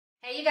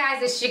Hey you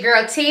guys, it's your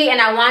girl T,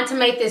 and I want to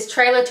make this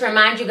trailer to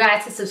remind you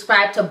guys to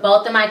subscribe to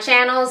both of my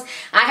channels.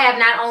 I have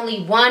not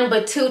only one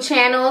but two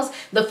channels.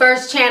 The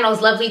first channel is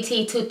Lovely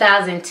T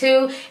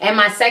 2002, and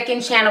my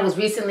second channel was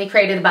recently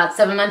created about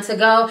 7 months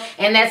ago,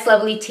 and that's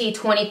Lovely T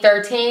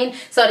 2013.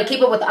 So to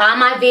keep up with all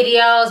my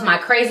videos, my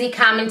crazy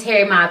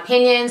commentary, my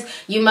opinions,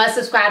 you must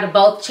subscribe to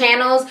both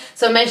channels.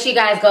 So make sure you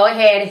guys go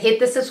ahead,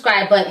 hit the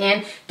subscribe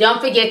button. Don't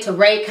forget to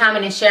rate,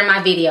 comment, and share my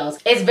videos.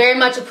 It's very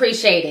much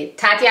appreciated.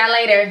 Talk to y'all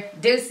later.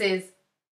 Deuces.